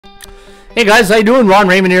Hey guys, how you doing? Ron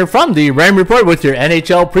Raymond here from the Raymond Report with your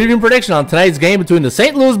NHL preview prediction on tonight's game between the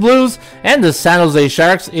St. Louis Blues and the San Jose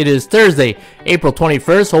Sharks. It is Thursday, April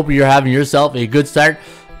 21st. Hope you're having yourself a good start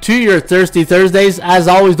to your Thirsty Thursdays. As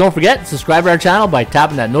always, don't forget, subscribe to our channel by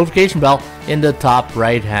tapping that notification bell in the top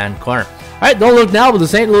right-hand corner. Alright, don't look now, but the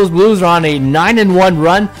St. Louis Blues are on a 9-1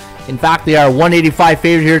 run. In fact, they are 185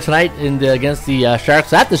 favorite here tonight against the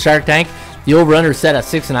Sharks at the Shark Tank. The over-under set at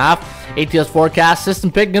 6.5. ATS forecast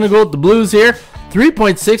system pick going to go with the Blues here.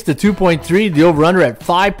 3.6 to 2.3. The over-under at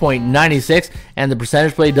 5.96. And the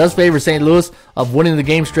percentage play does favor St. Louis of winning the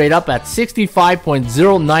game straight up at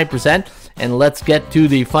 65.09%. And let's get to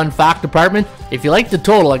the fun fact department. If you like the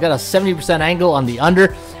total, I got a 70% angle on the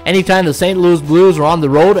under. Anytime the St. Louis Blues are on the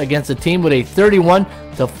road against a team with a 31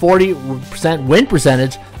 to 40% win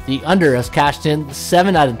percentage, the under has cashed in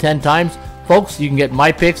 7 out of 10 times. Folks, you can get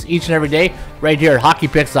my picks each and every day right here at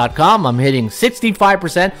hockeypicks.com. I'm hitting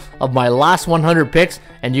 65% of my last 100 picks,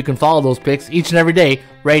 and you can follow those picks each and every day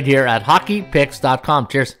right here at hockeypicks.com.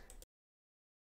 Cheers.